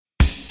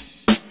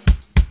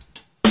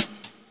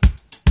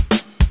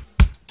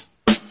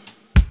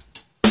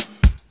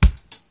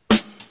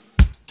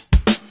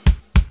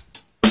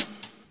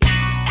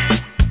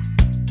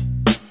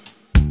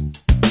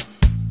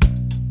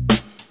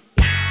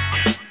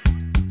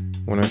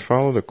When I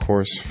followed a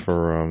course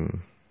for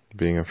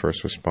being a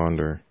first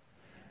responder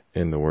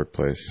in the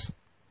workplace,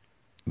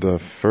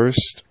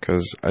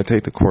 because I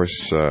take the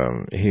course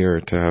here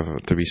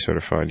to be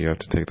certified, you have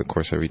to take the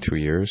course every 2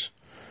 years.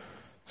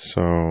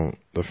 So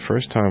the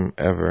first time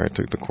ever I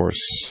took the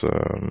course,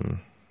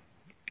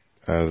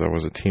 as I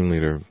was a team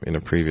leader in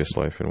a previous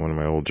life in one of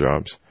my old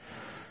jobs,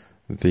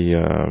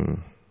 the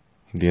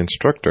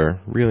instructor,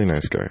 really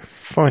nice guy,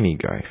 funny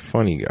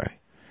guy.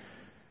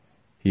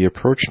 He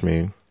approached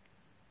me,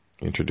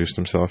 introduced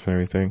himself and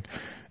everything,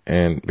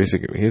 and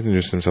basically he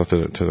introduced himself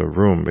to the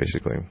room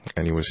basically,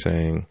 and he was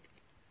saying,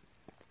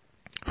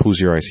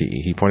 "Who's your ICE?"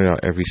 He pointed out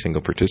every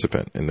single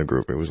participant in the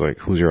group. It was like,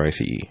 "Who's your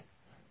ICE?"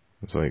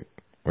 It's like,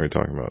 what are you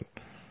talking about?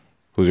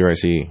 Who's your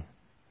ICE?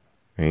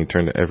 And he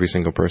turned to every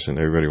single person.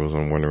 Everybody was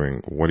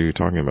wondering, what are you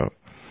talking about?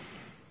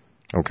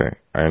 Okay,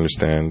 I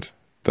understand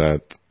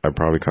that I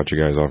probably caught you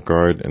guys off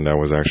guard, and that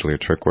was actually a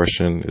trick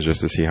question. It's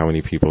just to see how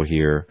many people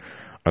here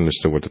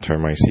understood what the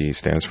term ICE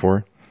stands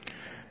for.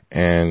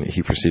 And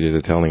he proceeded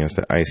to telling us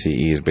that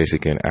ICE is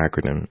basically an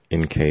acronym,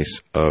 in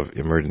case of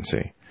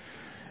emergency.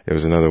 It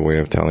was another way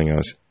of telling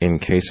us, in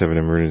case of an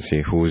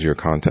emergency, who is your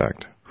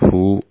contact?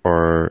 Who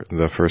are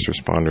the first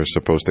responders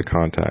supposed to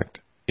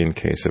contact in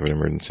case of an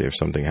emergency? If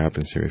something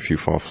happens to you, if you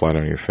fall flat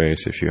on your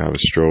face, if you have a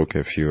stroke,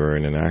 if you are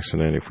in an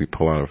accident, if we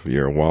pull out of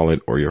your wallet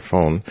or your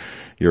phone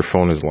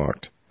is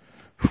locked.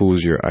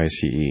 Who's your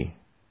ICE?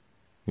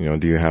 You know,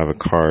 do you have a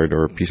card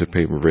or a piece of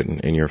paper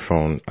written in your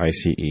phone,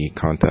 ICE,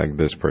 contact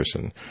this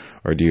person?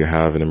 Or do you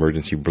have an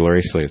emergency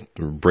bracelet,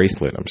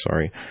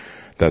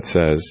 that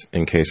says,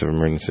 in case of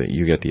emergency?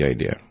 You get the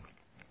idea.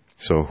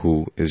 So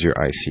who is your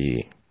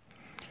ICE?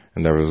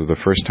 And that was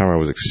the first time I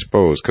was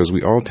exposed, because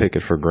we all take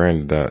it for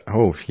granted that,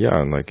 oh,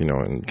 yeah, and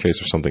in case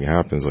of something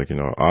happens,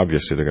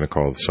 obviously they're going to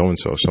call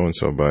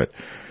so-and-so, but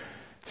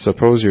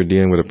suppose you're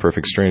dealing with a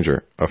perfect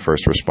stranger, a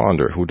first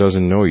responder, who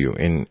doesn't know you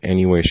in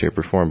any way, shape,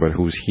 or form, but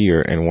who's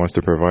here and wants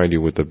to provide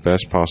you with the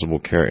best possible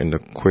care in the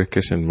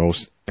quickest and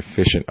most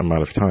efficient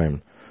amount of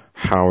time.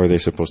 How are they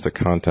supposed to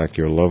contact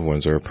your loved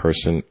ones or a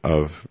person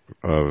of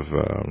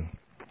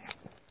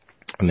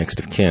next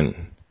of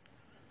kin?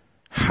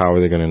 How are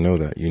they going to know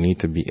that? You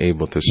need to be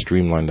able to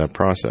streamline that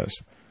process.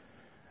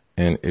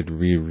 And it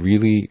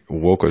really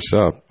woke us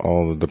up,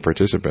 all of the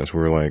participants.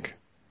 We were like,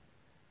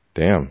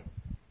 damn,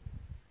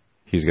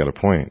 he's got a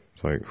point.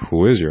 It's like,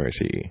 who is your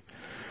ICE?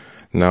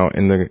 Now,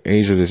 in the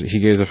age of this, he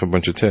gave us a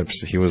bunch of tips.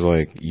 He was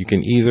like, you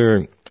can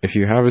either, if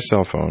you have a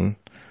cell phone,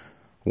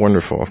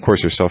 wonderful. Of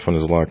course, your cell phone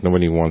is locked.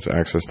 Nobody wants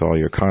access to all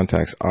your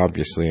contacts,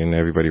 obviously, and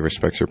everybody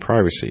respects your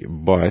privacy.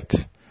 But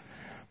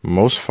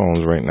most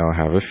phones right now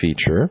have a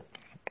feature.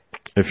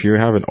 If you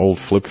have an old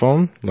flip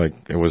phone, like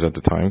it was at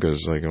the time, because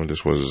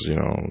this was,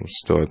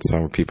 still at the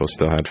time where people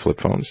still had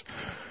flip phones.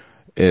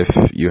 If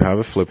you have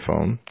a flip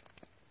phone,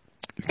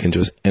 you can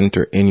just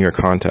enter in your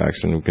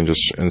contacts, and you can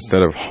just,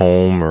 instead of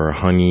home or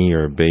honey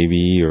or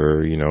baby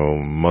or,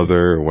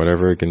 mother or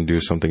whatever, it can do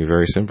something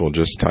very simple.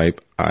 Just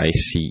type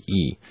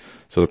ICE.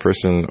 So the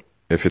person,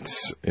 if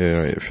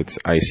it's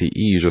ICE,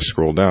 you just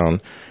scroll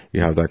down,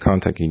 you have that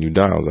contact and you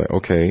dial. It's like,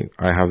 okay,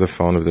 I have the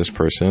phone of this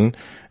person,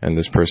 and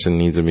this person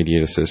needs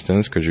immediate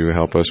assistance. Could you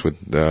help us with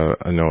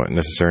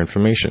necessary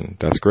information?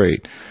 That's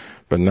great.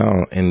 But now,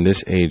 in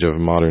this age of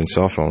modern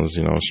cell phones,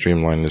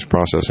 streamlining this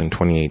process in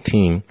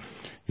 2018,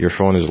 your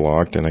phone is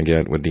locked, and I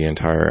get with the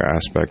entire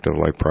aspect of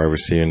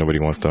privacy, and nobody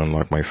wants to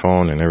unlock my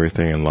phone and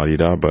everything and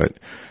la-di-da, but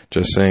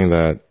just saying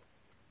that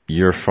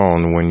your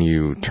phone, when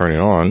you turn it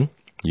on,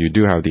 you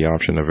do have the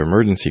option of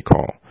emergency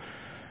call.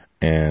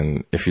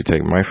 And if you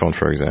take my phone,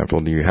 for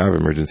example, do you have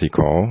emergency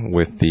call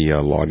with the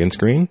login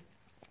screen?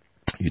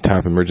 You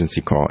tap emergency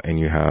call and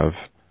you have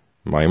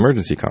my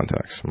emergency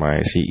contacts, my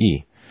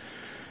ICE.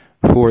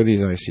 Who are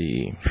these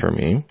ICE for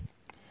me?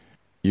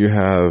 You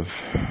have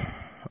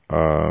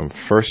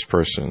first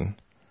person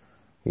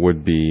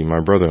would be my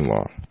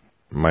brother-in-law,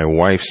 my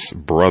wife's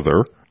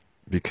brother,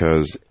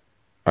 because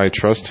I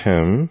trust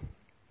him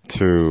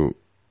to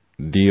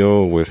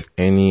deal with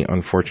any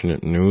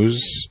unfortunate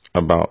news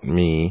about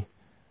me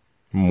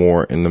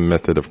more in the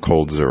method of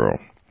cold zero.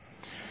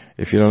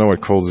 If you don't know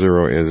what cold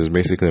zero is, it's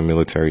basically a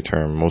military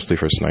term, mostly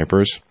for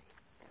snipers.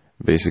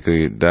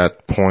 Basically,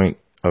 that point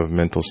of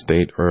mental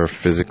state or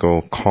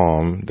physical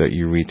calm that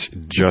you reach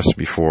just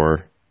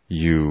before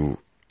you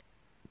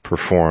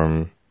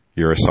perform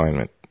your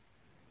assignment.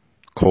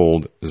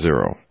 Cold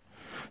zero.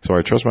 So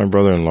I trust my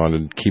brother-in-law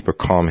to keep a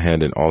calm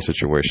head in all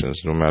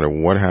situations, no matter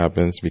what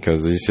happens,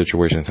 because these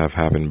situations have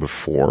happened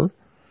before,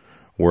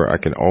 where I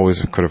could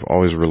have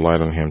always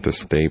relied on him to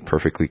stay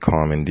perfectly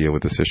calm and deal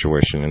with the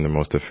situation in the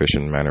most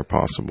efficient manner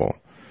possible.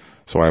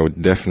 So I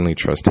would definitely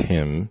trust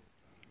him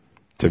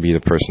to be the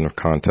person of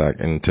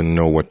contact and to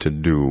know what to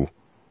do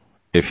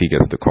if he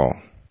gets the call.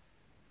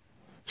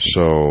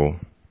 So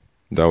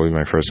that would be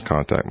my first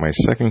contact. My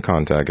second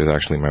contact is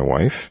actually my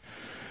wife,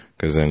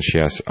 because then she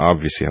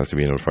obviously has to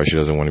be notified. She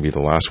doesn't want to be the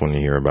last one to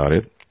hear about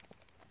it.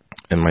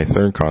 And my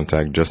third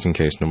contact, just in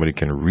case nobody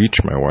can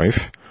reach my wife,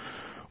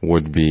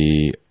 would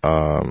be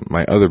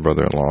my other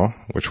brother-in-law,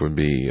 which would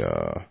be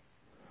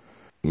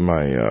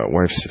my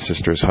wife's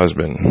sister's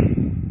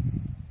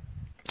husband.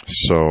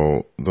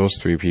 So those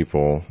three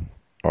people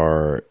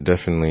are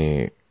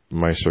definitely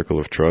my circle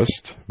of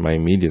trust, my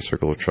immediate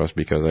circle of trust,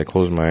 because I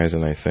close my eyes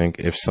and I think,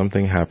 if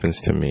something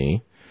happens to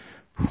me,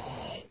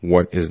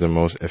 what is the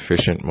most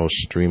efficient, most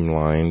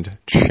streamlined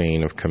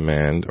chain of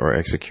command or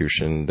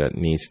execution that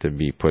needs to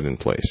be put in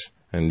place?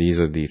 And these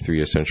are the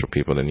three essential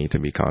people that need to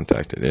be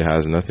contacted. It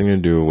has nothing to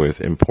do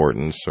with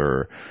importance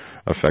or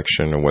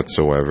affection or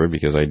whatsoever,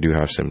 because I do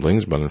have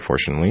siblings, but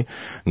unfortunately,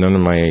 none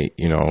of my,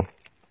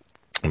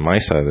 my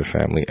side of the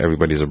family,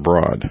 everybody's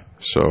abroad.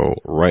 So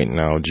right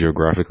now,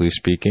 geographically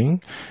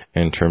speaking,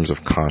 in terms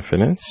of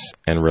confidence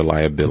and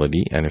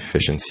reliability and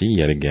efficiency,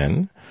 yet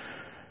again,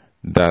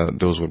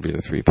 those would be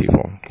the three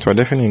people. So I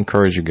definitely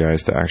encourage you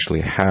guys to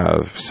actually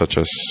have such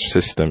a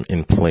system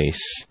in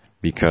place,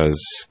 because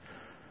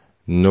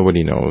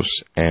nobody knows,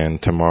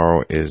 and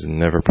tomorrow is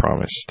never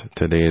promised.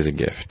 Today is a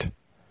gift.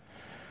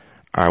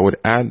 I would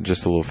add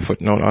just a little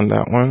footnote on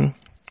that one.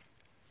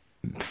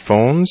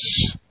 Phones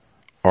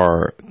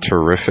are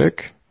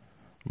terrific,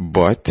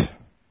 but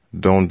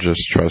don't just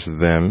trust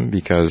them,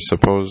 because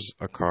suppose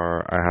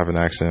I have an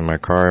accident in my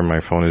car and my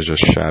phone is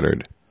just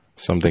shattered.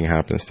 Something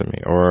happens to me,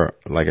 or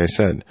like I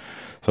said,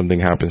 something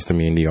happens to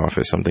me in the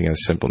office, something as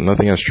simple,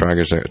 nothing as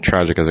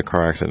tragic as a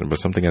car accident, but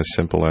something as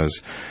simple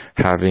as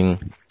having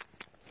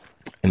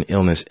an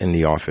illness in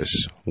the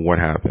office. What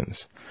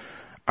happens?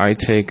 I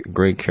take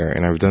great care,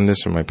 and I've done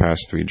this in my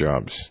past 3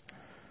 jobs.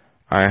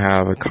 I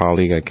have a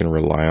colleague I can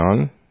rely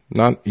on.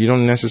 You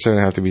don't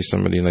necessarily have to be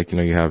somebody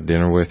you have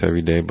dinner with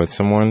every day, but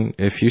someone,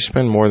 if you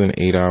spend more than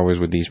 8 hours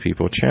with these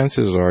people,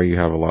 chances are you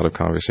have a lot of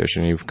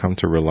conversation. You've come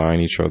to rely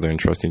on each other and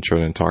trust each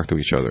other and talk to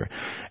each other.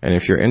 And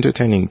if you're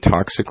entertaining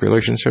toxic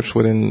relationships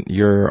within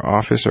your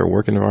office or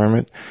work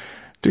environment,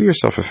 do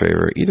yourself a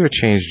favor. Either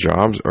change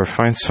jobs or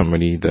find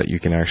somebody that you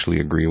can actually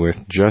agree with,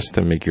 just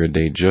to make your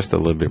day just a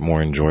little bit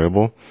more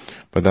enjoyable.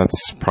 But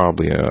that's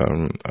probably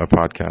a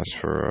podcast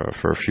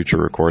for a future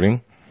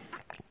recording.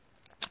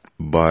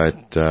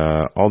 But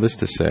all this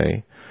to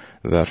say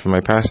that for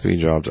my past 3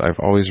 jobs, I've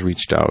always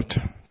reached out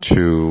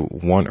to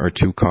 1 or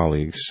 2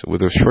 colleagues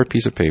with a short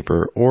piece of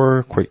paper or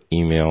a quick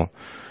email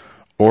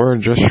or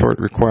just short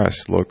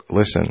requests. Look,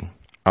 listen,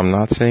 I'm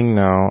not saying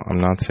now, I'm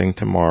not saying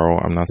tomorrow,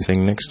 I'm not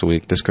saying next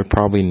week. This could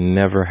probably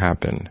never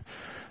happen.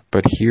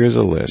 But here's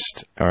a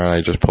list. Or I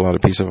just pull out a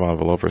piece of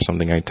envelope or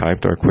something I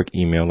typed, or a quick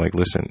email like,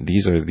 listen,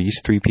 these are these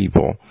 3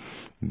 people.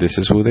 This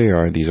is who they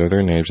are, these are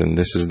their names, and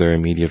this is their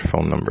immediate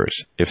phone numbers.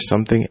 If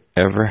something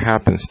ever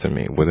happens to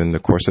me within the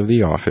course of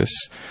the office,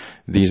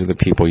 these are the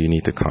people you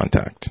need to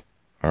contact.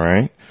 All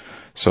right?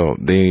 So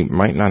they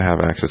might not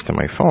have access to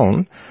my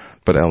phone,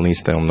 but at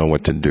least they'll know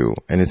what to do.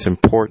 And it's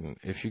important.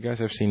 If you guys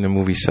have seen the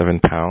movie 7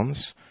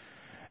 Pounds,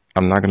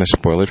 I'm not going to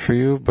spoil it for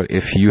you, but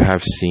if you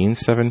have seen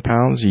 7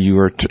 Pounds,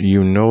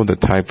 you know the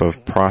type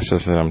of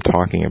process that I'm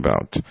talking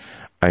about.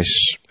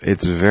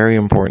 It's very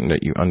important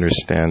that you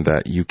understand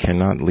that you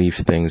cannot leave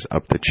things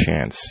up to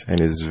chance. And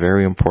it's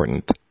very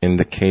important in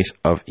the case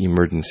of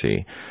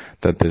emergency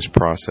that this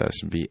process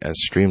be as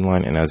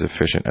streamlined and as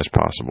efficient as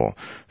possible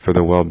for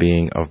the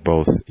well-being of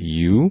both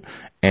you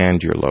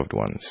and your loved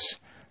ones.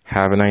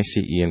 Have an ICE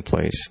in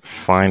place.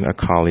 Find a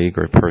colleague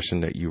or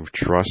person that you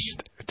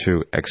trust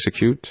to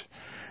execute,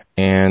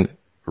 and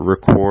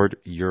record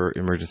your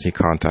emergency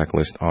contact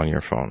list on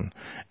your phone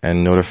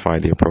and notify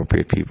the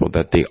appropriate people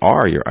that they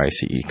are your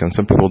ICE. Because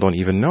some people don't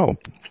even know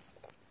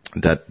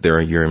that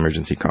they're your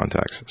emergency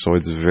contacts. So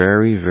it's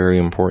very, very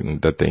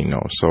important that they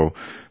know. So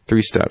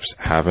 3 steps.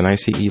 Have an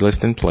ICE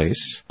list in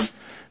place.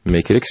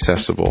 Make it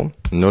accessible.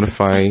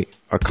 Notify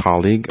a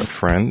colleague, a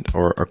friend,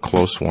 or a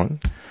close one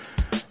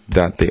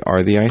that they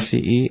are the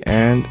ICE.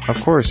 And,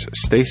 of course,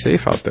 stay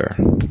safe out there.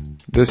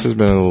 This has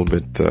been a little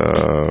bit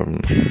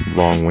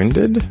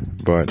long-winded,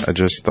 but I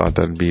just thought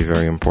that'd be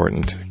very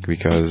important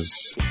because,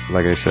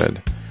 like I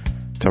said,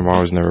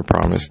 tomorrow's never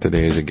promised.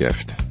 Today is a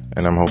gift.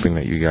 And I'm hoping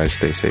that you guys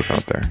stay safe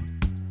out there.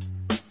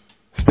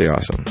 Stay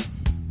awesome.